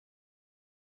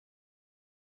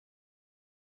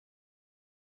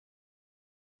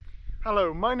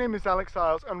Hello, my name is Alex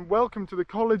Isles and welcome to the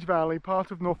College Valley, part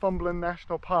of Northumberland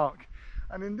National Park.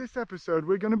 And in this episode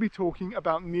we're going to be talking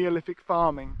about Neolithic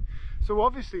farming. So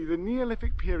obviously the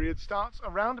Neolithic period starts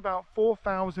around about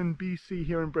 4000 BC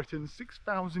here in Britain,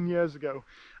 6,000 years ago,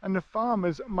 and the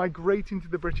farmers migrate into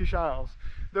the British Isles.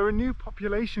 They're a new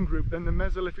population group than the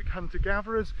Mesolithic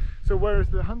hunter-gatherers, so whereas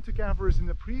the hunter-gatherers in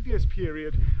the previous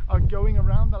period are going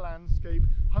around the landscape,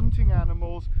 hunting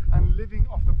animals and living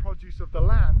off the produce of the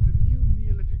land, the new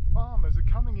Neolithic farmers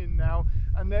are coming in now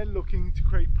and they're looking to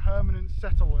create permanent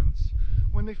settlements.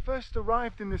 When they first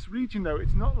arrived in this region though,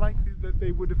 it's not likely that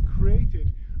they would have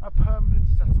created a permanent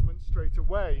settlement straight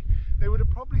away. They would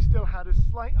have probably still had a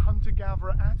slight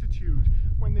hunter-gatherer attitude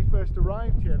when they first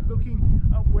arrived here, looking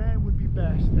at where would be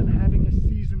best and having a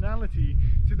seasonality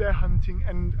to their hunting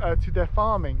and to their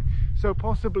farming. So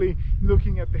possibly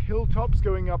looking at the hilltops,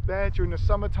 going up there during the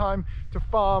summertime to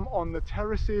farm on the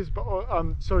terraces, but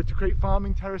to create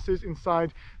farming terraces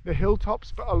inside the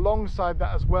hilltops, but alongside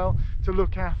that as well to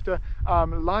look after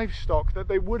livestock that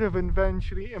they would have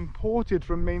eventually imported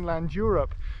from mainland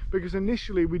Europe, because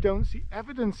initially we don't see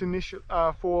evidence in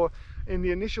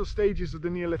the initial stages of the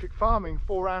Neolithic farming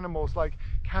for animals like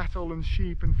cattle and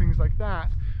sheep and things like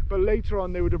that. But later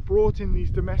on they would have brought in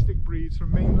these domestic breeds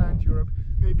from mainland Europe.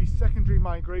 Maybe secondary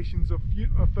migrations of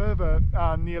further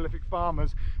Neolithic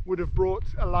farmers would have brought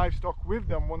livestock with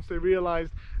them once they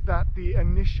realized that the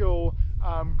initial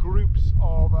groups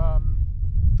of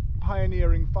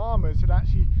pioneering farmers had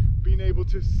actually been able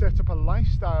to set up a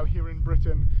lifestyle here in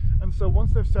Britain. And so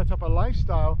once they've set up a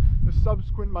lifestyle, the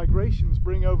subsequent migrations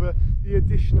bring over the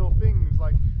additional things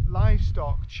like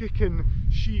livestock, chicken,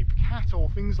 sheep,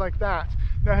 cattle, things like that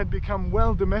had become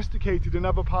well domesticated in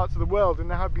other parts of the world and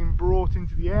now have been brought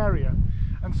into the area.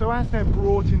 And so as they're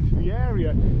brought into the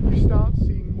area, you start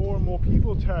seeing more and more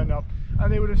people turn up,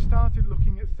 and they would have started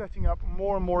looking at setting up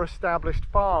more and more established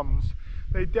farms.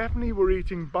 They definitely were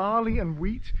eating barley and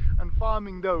wheat and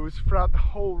farming those throughout the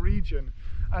whole region.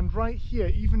 And right here,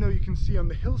 even though you can see on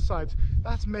the hillsides,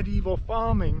 that's medieval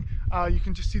farming. You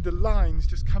can just see the lines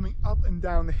just coming up and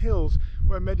down the hills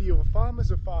where medieval farmers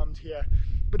have farmed here.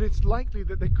 But it's likely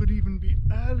that there could even be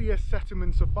earlier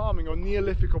settlements of farming, or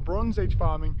Neolithic or Bronze Age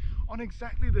farming, on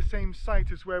exactly the same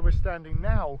site as where we're standing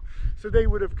now. So they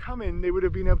would have come in, they would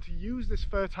have been able to use this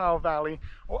fertile valley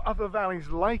or other valleys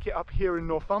like it up here in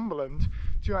Northumberland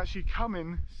to actually come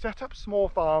in, set up small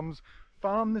farms,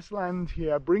 farm this land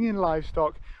here, bring in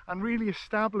livestock and really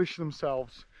establish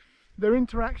themselves. Their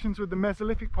interactions with the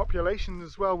Mesolithic populations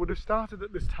as well would have started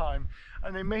at this time,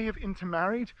 and they may have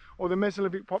intermarried, or the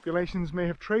Mesolithic populations may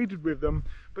have traded with them,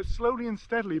 but slowly and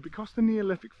steadily, because the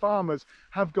Neolithic farmers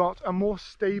have got a more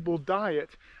stable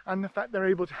diet and the fact they're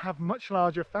able to have much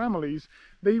larger families,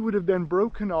 they would have then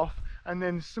broken off, and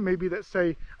then maybe, let's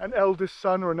say, an eldest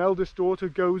son or an eldest daughter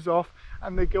goes off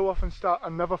and they go off and start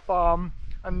another farm,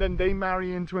 and then they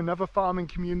marry into another farming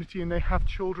community and they have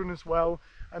children as well,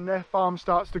 and their farm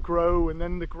starts to grow, and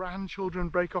then the grandchildren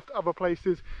break off to other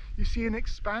places. You see an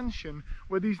expansion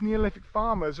where these Neolithic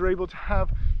farmers are able to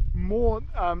have more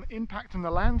impact on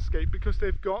the landscape because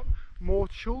they've got more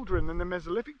children than the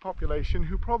Mesolithic population,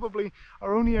 who probably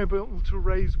are only able to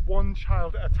raise one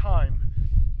child at a time.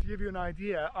 To give you an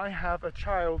idea, I have a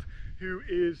child who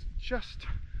is just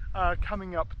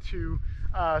coming up to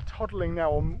toddling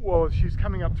now, well, she's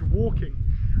coming up to walking,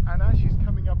 and as she's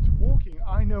coming up to walking,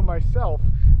 I know myself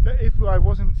that if I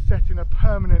wasn't set in a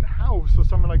permanent house or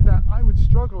something like that, I would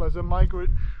struggle as a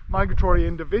migratory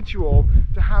individual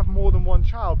to have more than one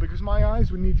child, because my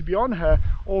eyes would need to be on her,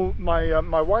 or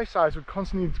my wife's eyes would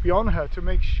constantly need to be on her to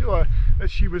make sure that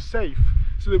she was safe,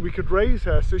 so that we could raise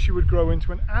her so she would grow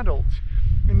into an adult.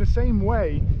 In the same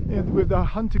way, with the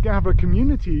hunter-gatherer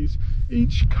communities,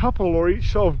 each couple or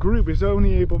each sort of group is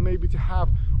only able maybe to have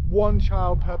one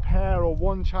child per pair or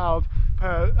one child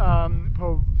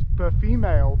per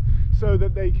female, so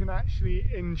that they can actually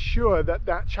ensure that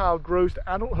that child grows to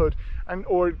adulthood, and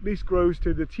or at least grows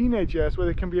to the teenage years where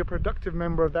they can be a productive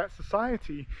member of that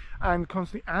society and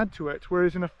constantly add to it.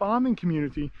 Whereas in a farming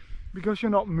community, because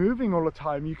you're not moving all the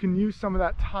time, you can use some of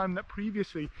that time that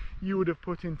previously you would have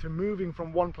put into moving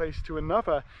from one place to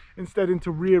another, instead into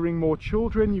rearing more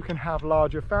children. You can have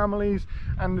larger families,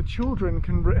 and the children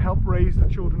can help raise the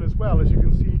children as well. As you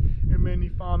can see in many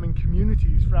farming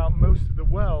communities throughout most of the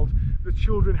world, the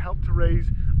children help to raise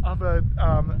other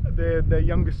their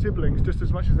younger siblings just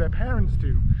as much as their parents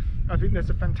do. I think there's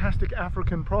a fantastic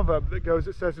African proverb that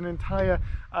says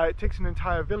it takes an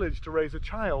entire village to raise a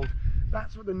child.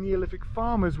 That's what the Neolithic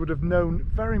farmers would have known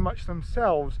very much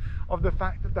themselves, of the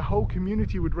fact that the whole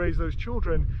community would raise those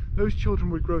children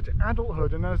would grow to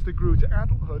adulthood, and as they grew to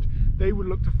adulthood, they would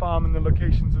look to farm in the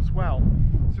locations as well.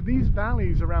 So these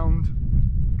valleys around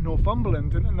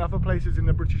Northumberland and other places in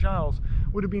the British Isles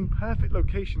would have been perfect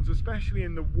locations, especially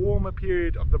in the warmer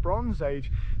period of the Bronze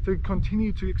Age, to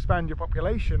continue to expand your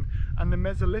population. And the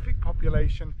Mesolithic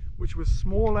population, which was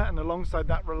smaller and alongside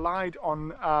that relied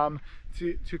on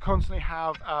to constantly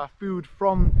have food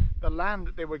from the land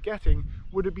that they were getting,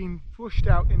 would have been pushed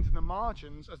out into the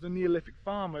margins as the Neolithic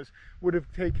farmers would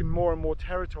have taken more and more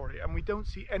territory. And we don't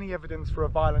see any evidence for a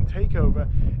violent takeover.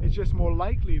 It's just more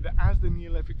likely that as the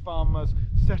Neolithic farmers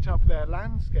set up their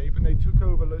landscape and they took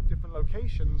over different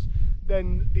locations,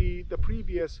 then the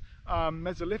previous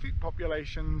Mesolithic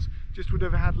populations just would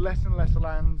have had less and less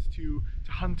lands to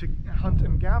hunt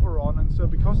and gather on, and so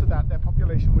because of that their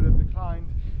population would have declined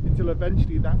until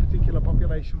eventually that particular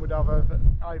population would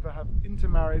either have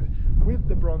intermarried with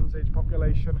the Bronze Age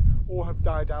population or have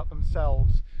died out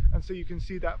themselves. And so you can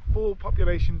see that full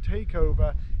population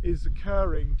takeover is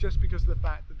occurring just because of the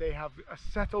fact that they have a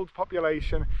settled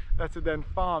population that are then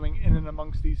farming in and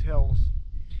amongst these hills.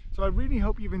 So I really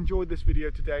hope you've enjoyed this video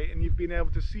today and you've been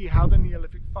able to see how the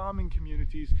Neolithic farming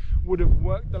communities would have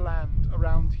worked the land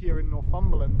around here in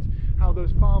Northumberland, how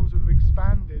those farms would have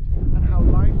expanded, and how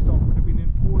livestock would have been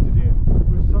imported in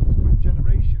with subsequent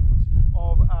generations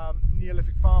of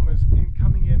Neolithic farmers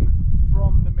coming in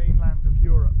from the mainland of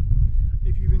Europe.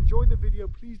 If you've enjoyed the video,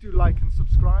 please do like and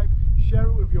subscribe, share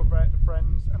it with your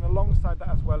friends, and alongside that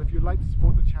as well, if you'd like to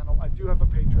support the channel, I do have a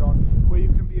Patreon where you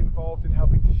can be involved in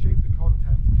helping to shape the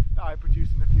content that I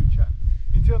produce in the future.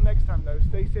 Until next time though,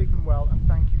 stay safe and well, and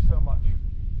thank you so much.